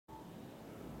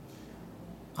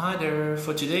Hi there,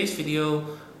 for today's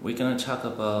video we're going to talk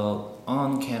about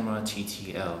on-camera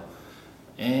TTL.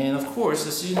 And of course,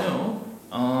 as you know,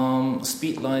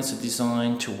 speed lights are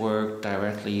designed to work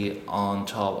directly on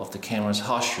top of the camera's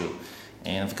hot shoe.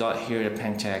 And I've got here the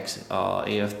Pentax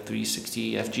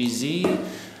AF360 FGZ,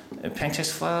 a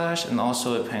Pentax Flash, and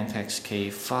also a Pentax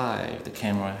K5. The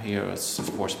camera here is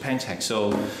of course Pentax.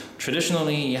 So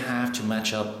traditionally you have to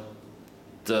match up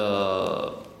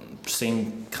the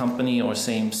same company or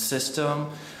same system.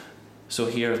 So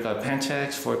here I've got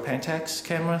Pentax for Pentax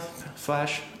camera,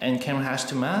 flash, and camera has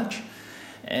to match.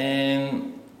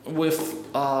 And with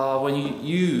when you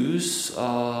use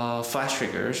flash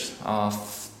triggers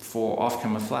for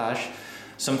off-camera flash,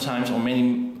 sometimes or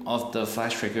many of the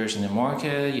flash triggers in the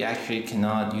market, you actually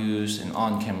cannot use an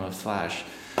on-camera flash.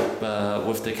 But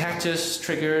with the Cactus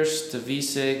triggers, the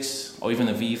V6 or even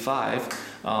the V5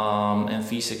 and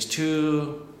V6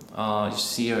 II, you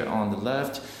see here on the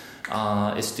left,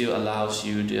 it still allows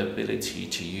you the ability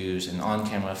to use an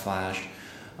on-camera flash,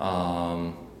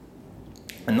 and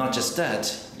not just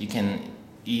that, you can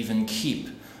even keep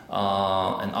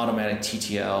an automatic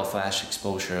TTL flash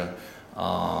exposure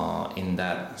in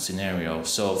that scenario.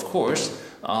 So of course,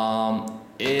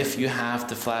 if you have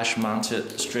the flash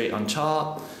mounted straight on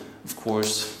top, of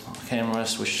course camera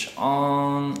switch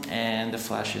on and the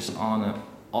flash is on and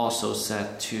also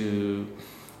set to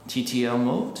TTL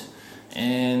mode.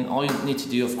 And all you need to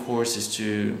do of course is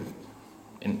to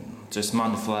just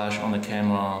mount the flash on the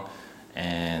camera,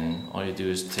 and all you do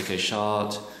is take a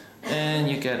shot and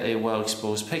you get a well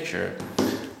exposed picture.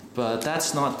 But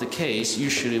that's not the case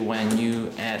usually when you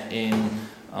add in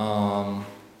a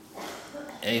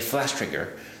flash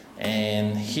trigger.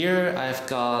 And here I've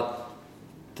got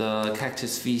the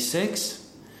Cactus V6,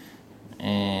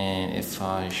 and if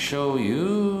I show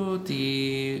you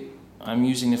I'm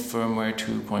using the firmware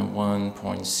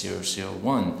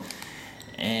 2.1.001,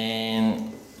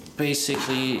 and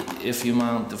basically if you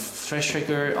mount the flash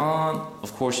trigger on,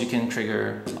 of course you can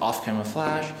trigger off-camera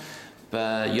flash,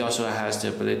 but you also has the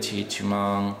ability to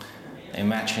mount a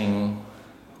matching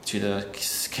to the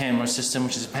camera system,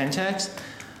 which is Pentax,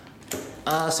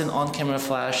 as an on-camera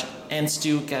flash, and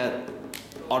still get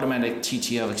automatic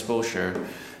TTL exposure.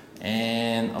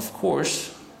 And of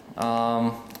course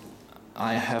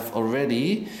I have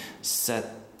already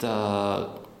set the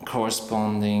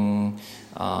corresponding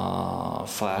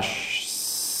flash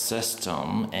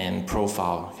system and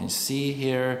profile. You can see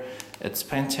here it's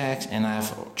Pentax, and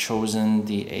I've chosen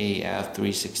the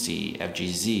AF360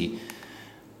 FGZ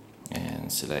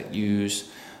and select use.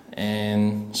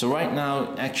 And so right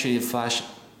now actually the flash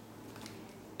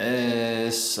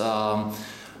is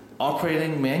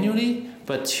operating manually,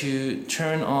 but to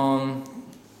turn on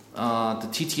the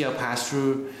TTL Pass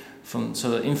Through, so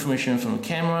the information from the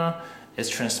camera is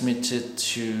transmitted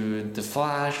to the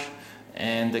flash,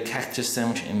 and the Cactus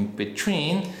sandwich in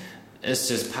between is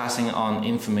just passing on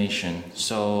information.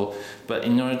 So, but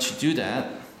in order to do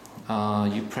that,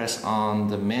 you press on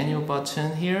the manual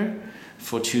button here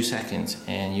for 2 seconds,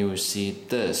 and you will see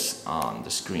this on the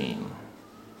screen.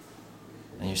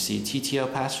 And you see TTL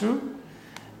Pass Through,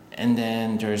 and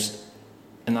then there's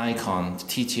an icon, the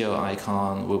TTL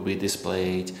icon will be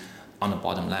displayed on the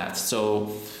bottom left. So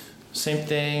same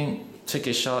thing, take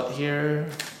a shot here,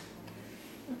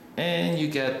 and you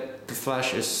get the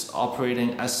flash is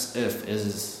operating as if it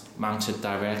is mounted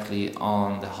directly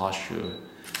on the hot shoe.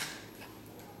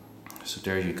 So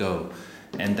there you go,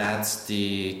 and that's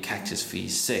the Cactus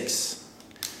V6.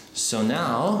 So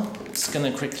now it's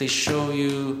gonna quickly show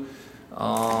you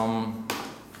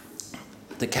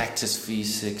the Cactus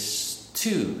V6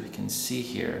 II. You can see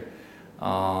here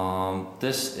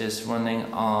this is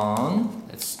running on,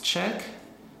 let's check.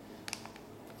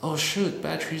 Oh shoot,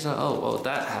 batteries are, oh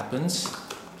that happens,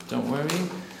 don't worry,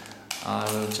 I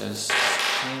will just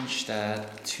change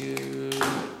that to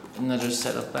another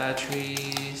set of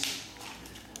batteries.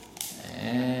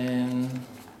 And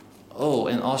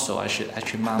and also I should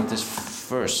actually mount this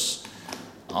first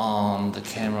on the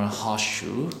camera hot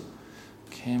shoe.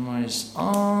 Camera is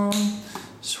on,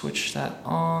 switch that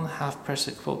on, half press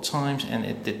it both times, and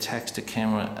it detects the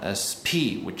camera as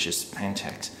P, which is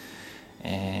Pentax.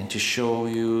 And to show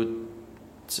you,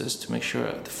 just to make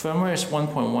sure, the firmware is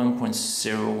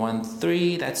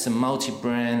 1.1.013, that's the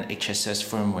multi-brand HSS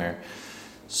firmware.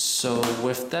 So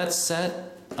with that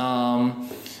said,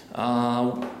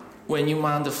 when you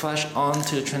mount the flash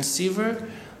onto the transceiver,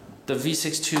 the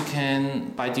V6 II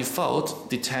can by default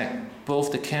detect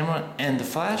both the camera and the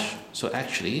flash. So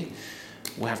actually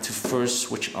we have to first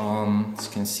switch on, as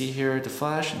you can see here, the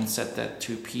flash, and set that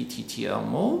to P-TTL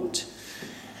mode.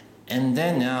 And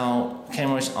then now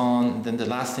camera is on, then the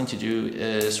last thing to do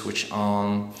is switch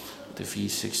on the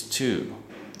V6 II.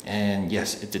 And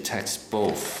yes, it detects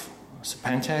both the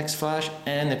Pentax flash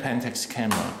and the Pentax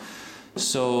camera.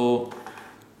 So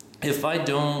if I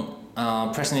don't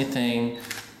press anything,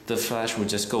 the flash will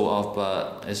just go off,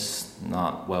 but it's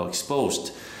not well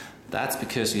exposed. That's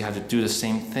because you have to do the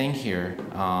same thing here.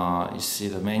 You see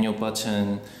the manual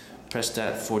button, press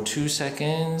that for 2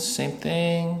 seconds, same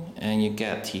thing, and you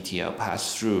get TTL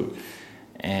Pass Through.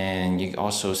 And you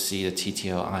also see the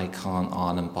TTL icon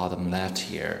on the bottom left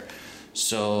here.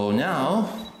 So now,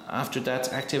 after that's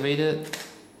activated,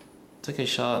 take a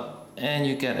shot and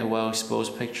you get a well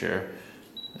exposed picture.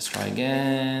 Let's try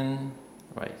again,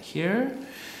 right here.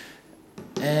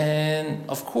 And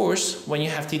of course, when you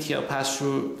have TTL Pass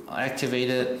Through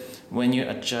activated, when you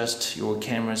adjust your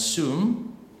camera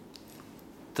zoom,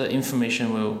 the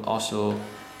information will also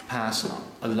pass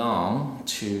along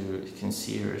to, you can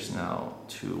see here is now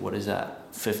to, what is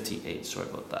that, 58, sorry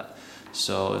about that.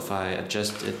 So if I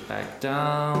adjust it back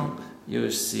down,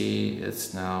 you'll see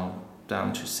it's now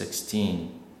down to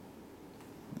 16.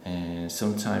 And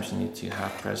sometimes you need to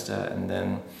half press that, and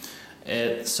then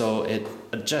it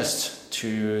adjusts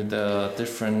to the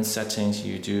different settings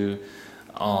you do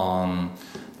on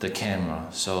the camera.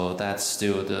 So that's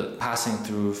still the passing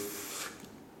through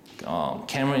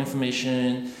camera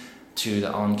information to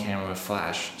the on-camera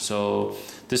flash. So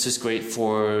this is great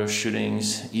for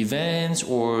shootings, events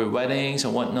or weddings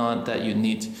or whatnot that you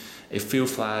need a field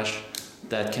flash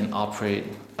that can operate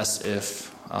as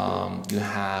if you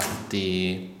have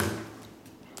the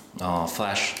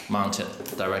flash mounted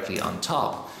directly on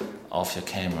top of your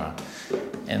camera.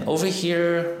 And over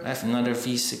here I have another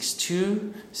V6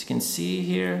 II, as you can see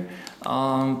here,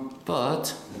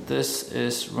 but this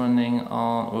is running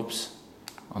on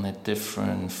a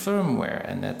different firmware.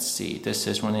 And let's see, this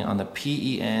is running on the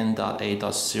PEN.A.001.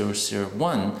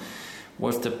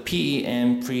 With the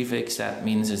PEN prefix, that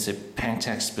means it's a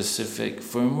Pentax specific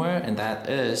firmware, and that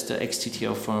is the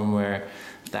X-TTL firmware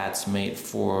that's made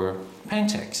for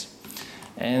Pentax.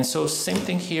 And so same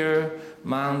thing here,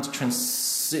 mount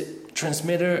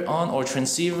transmitter on or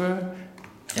transceiver,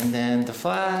 and then the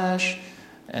flash,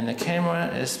 and the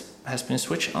camera has been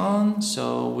switched on,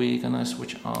 so we're gonna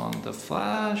switch on the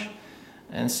flash.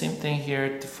 And same thing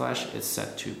here, the flash is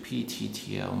set to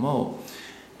P-TTL mode.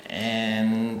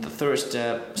 And the third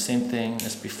step, same thing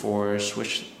as before,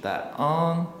 switch that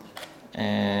on,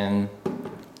 and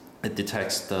it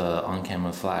detects the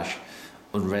on-camera flash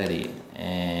already.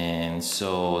 And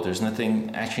so there's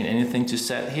anything to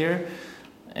set here.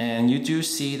 And you do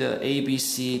see the A, B,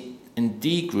 C, and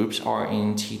D groups are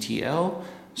in TTL.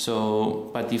 So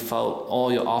by default,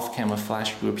 all your off-camera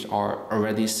flash groups are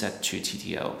already set to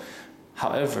TTL.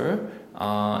 However,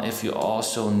 if you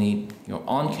also need your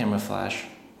on-camera flash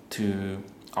to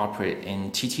operate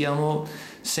in TTL mode,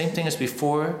 same thing as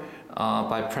before,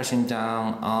 by pressing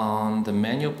down on the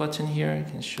manual button here, I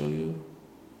can show you.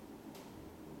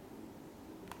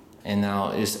 And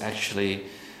now it's actually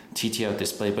TTL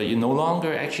display, but you no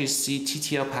longer actually see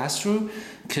TTL pass through,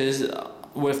 because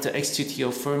with the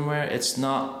X-TTL firmware, it's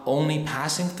not only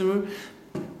passing through,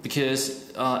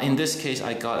 because in this case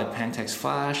I got a Pentax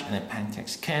flash and a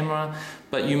Pentax camera,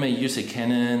 but you may use a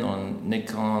Canon or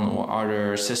Nikon or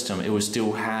other system, it will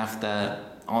still have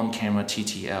that on-camera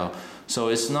TTL. So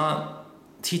it's not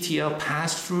TTL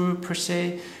pass through per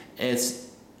se, it's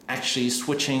actually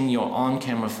switching your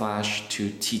on-camera flash to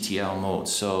TTL mode.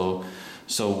 So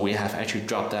we have actually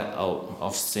dropped that out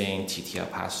of saying TTL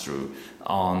pass through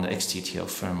on the X-TTL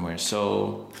firmware.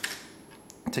 So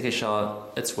take a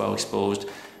shot, it's well exposed.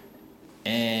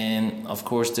 And of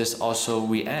course this also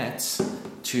reacts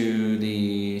to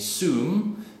the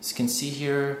zoom. As you can see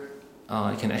here,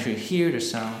 you can actually hear the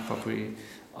sound properly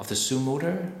of the zoom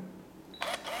motor.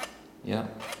 Yeah,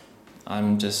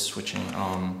 I'm just switching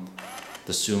on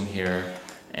the zoom here,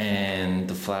 and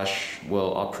the flash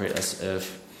will operate as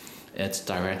if it's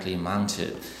directly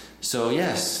mounted. So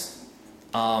yes,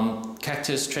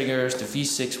 Cactus triggers the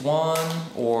V6 I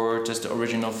or just the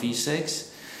original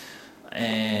V6,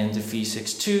 and the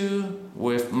V6 II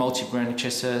with multi-brand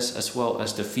HSS, as well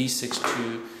as the V6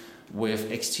 II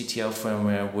with X-TTL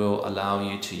firmware will allow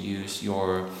you to use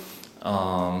your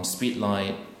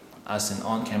speedlight as an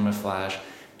on-camera flash,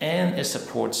 and it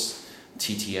supports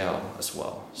TTL as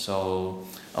well. So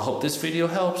I hope this video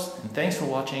helps, and thanks for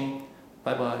watching.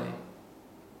 Bye bye.